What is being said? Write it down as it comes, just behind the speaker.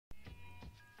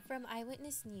From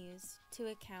eyewitness news to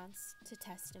accounts to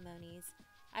testimonies,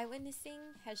 eyewitnessing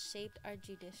has shaped our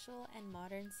judicial and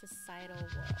modern societal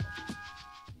world.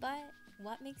 But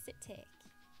what makes it tick?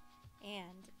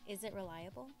 And is it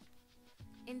reliable?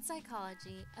 In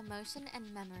psychology, emotion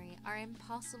and memory are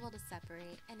impossible to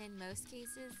separate and in most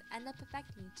cases end up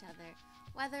affecting each other,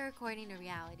 whether according to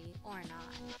reality or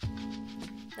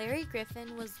not. Larry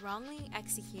Griffin was wrongly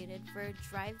executed for a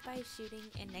drive-by shooting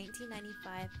in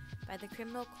 1995 by the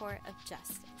Criminal Court of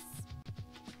Justice.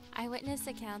 Eyewitness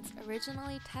accounts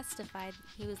originally testified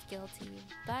he was guilty,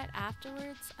 but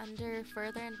afterwards, under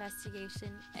further investigation,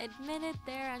 admitted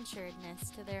their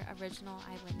unsureness to their original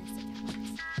eyewitness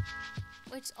accounts.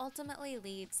 Which ultimately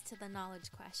leads to the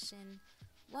knowledge question: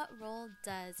 what role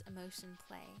does emotion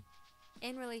play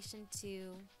in relation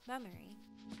to memory?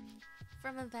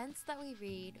 From events that we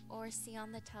read or see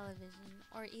on the television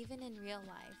or even in real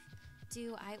life,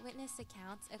 do eyewitness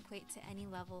accounts equate to any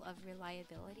level of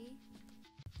reliability?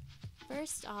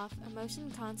 First off,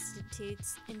 emotion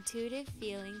constitutes intuitive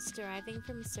feelings deriving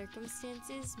from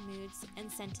circumstances, moods,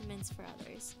 and sentiments for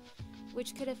others,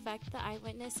 which could affect the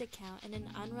eyewitness account in an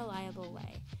unreliable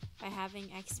way by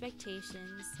having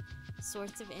expectations,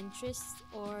 sorts of interests,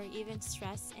 or even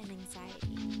stress and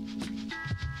anxiety.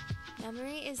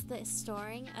 Memory is the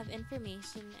storing of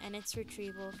information and its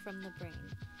retrieval from the brain.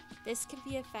 This can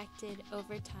be affected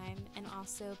over time and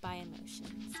also by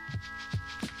emotions.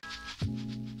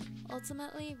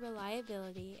 Ultimately,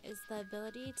 reliability is the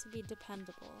ability to be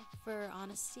dependable for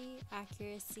honesty,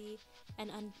 accuracy,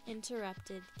 and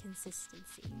uninterrupted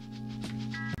consistency.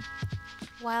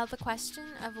 While the question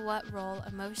of what role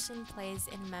emotion plays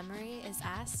in memory is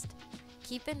asked,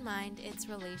 keep in mind its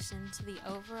relation to the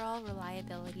overall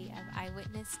reliability of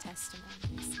eyewitness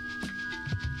testimonies.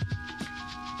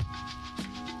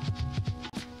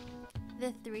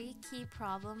 The three key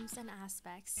problems and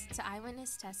aspects to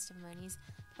eyewitness testimonies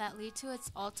that lead to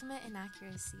its ultimate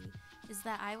inaccuracy is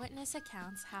that eyewitness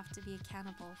accounts have to be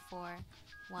accountable for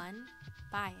 1.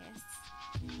 Bias.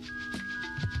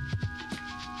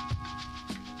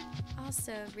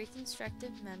 Also,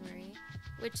 reconstructive memory,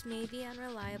 which may be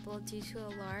unreliable due to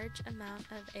a large amount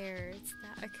of errors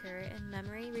that occur in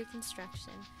memory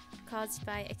reconstruction caused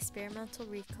by experimental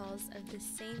recalls of the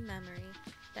same memory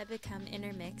that become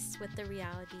intermixed with the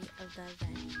reality of the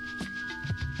event.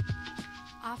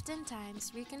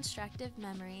 Oftentimes, reconstructive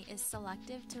memory is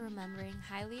selective to remembering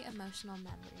highly emotional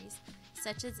memories,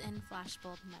 such as in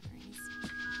flashbulb memories.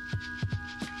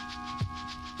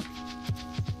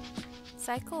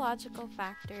 Psychological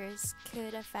factors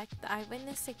could affect the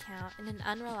eyewitness account in an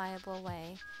unreliable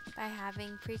way by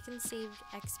having preconceived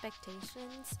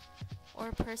expectations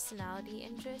or personality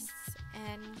interests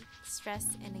and stress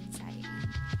and anxiety.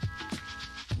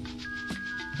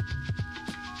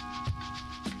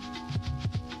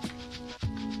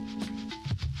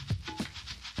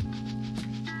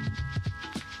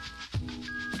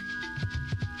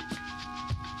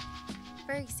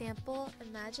 For example,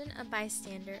 imagine a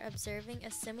bystander observing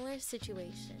a similar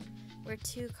situation where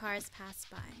two cars pass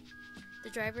by. The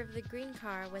driver of the green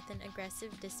car with an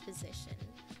aggressive disposition,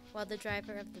 while the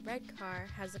driver of the red car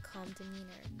has a calm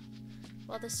demeanor.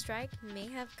 While the strike may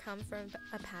have come from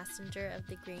a passenger of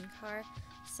the green car,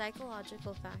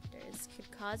 psychological factors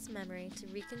could cause memory to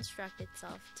reconstruct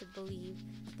itself to believe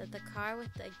that the car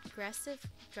with the aggressive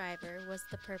driver was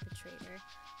the perpetrator,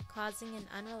 causing an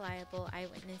unreliable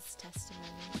eyewitness testimony.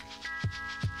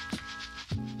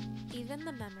 Even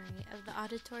the memory of the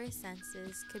auditory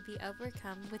senses could be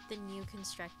overcome with the new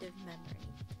constructive memory.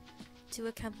 To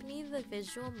accompany the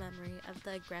visual memory of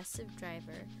the aggressive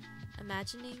driver,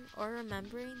 imagining or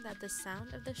remembering that the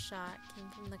sound of the shot came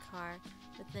from the car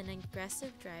with an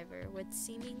aggressive driver would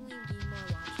seemingly be more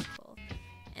logical,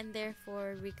 and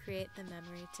therefore recreate the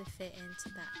memory to fit into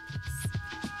that piece.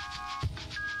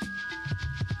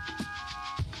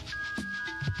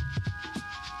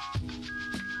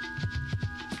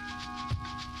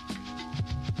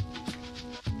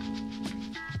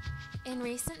 In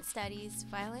recent studies,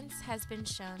 violence has been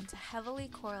shown to heavily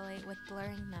correlate with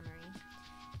blurring memory.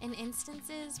 In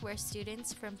instances where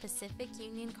students from Pacific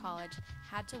Union College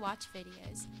had to watch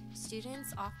videos,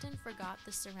 students often forgot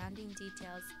the surrounding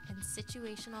details and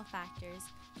situational factors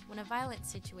when a violent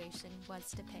situation was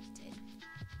depicted.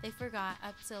 They forgot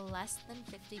up to less than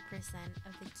 50%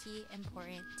 of the key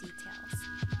important details.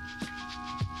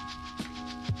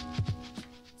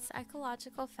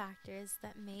 Psychological factors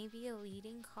that may be a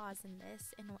leading cause in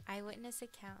this in eyewitness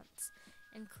accounts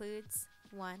includes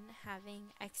 1. Having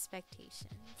expectations.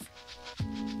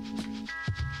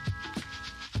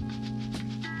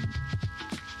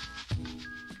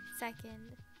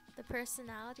 Second, The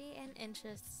personality and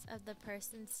interests of the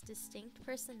person's distinct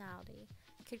personality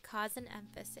could cause an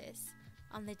emphasis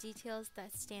on the details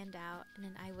that stand out in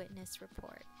an eyewitness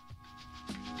report.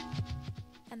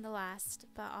 And the last,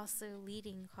 but also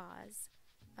leading cause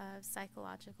of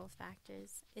psychological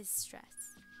factors is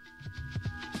stress.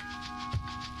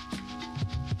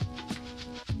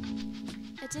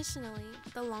 Additionally,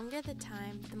 the longer the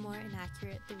time, the more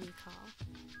inaccurate the recall.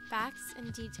 Facts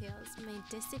and details may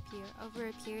disappear over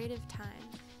a period of time,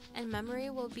 and memory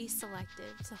will be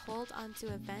selective to hold onto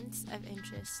events of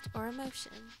interest or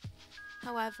emotion.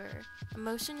 However,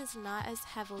 emotion is not as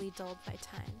heavily dulled by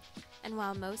time, and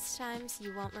while most times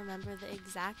you won't remember the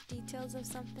exact details of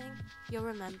something, you'll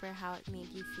remember how it made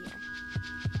you feel.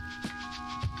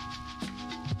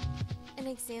 An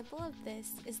example of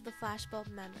this is the flashbulb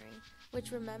memory,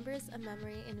 which remembers a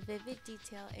memory in vivid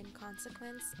detail in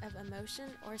consequence of emotion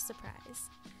or surprise.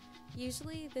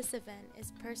 Usually, this event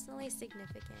is personally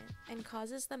significant and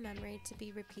causes the memory to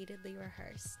be repeatedly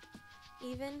rehearsed.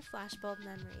 Even flashbulb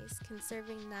memories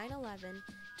concerning 9/11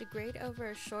 degrade over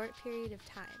a short period of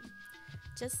time.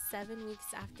 Just 7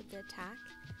 weeks after the attack,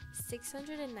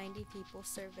 690 people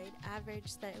surveyed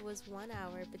averaged that it was 1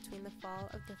 hour between the fall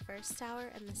of the first tower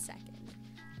and the second,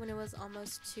 when it was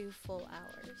almost 2 full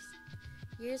hours.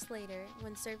 Years later,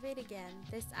 when surveyed again,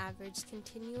 this average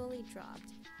continually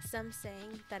dropped, some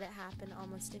saying that it happened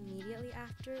almost immediately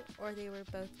after, or they were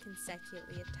both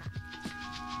consecutively attacked.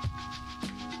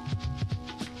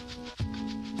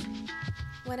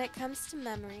 When it comes to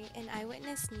memory in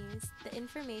eyewitness news, the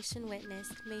information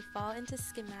witnessed may fall into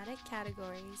schematic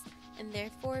categories and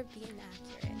therefore be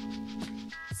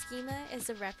inaccurate. Schema is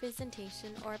a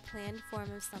representation or a planned form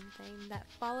of something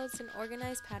that follows an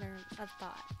organized pattern of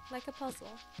thought, like a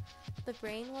puzzle. The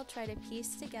brain will try to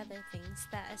piece together things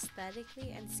that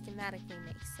aesthetically and schematically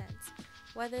make sense,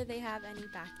 whether they have any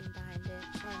backing behind it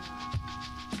or not.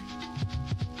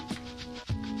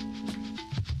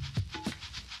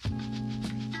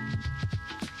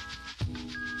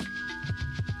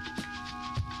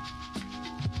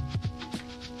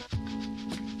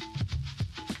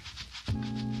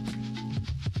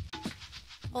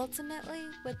 Ultimately,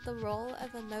 with the role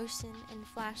of emotion in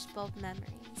flashbulb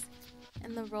memories,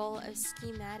 and the role of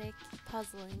schematic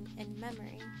puzzling in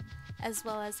memory, as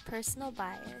well as personal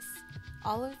bias,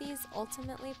 all of these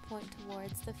ultimately point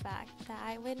towards the fact that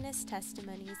eyewitness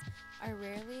testimonies are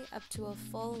rarely up to a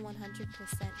full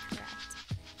 100% correct,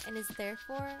 and is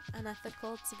therefore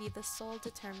unethical to be the sole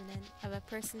determinant of a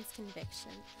person's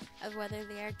conviction of whether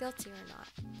they are guilty or not.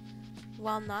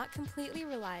 While not completely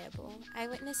reliable,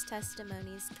 eyewitness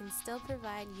testimonies can still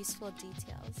provide useful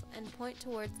details and point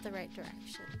towards the right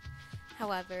direction.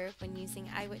 However, when using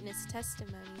eyewitness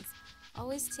testimonies,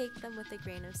 always take them with a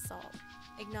grain of salt,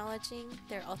 acknowledging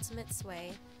their ultimate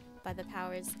sway by the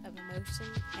powers of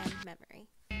emotion and memory.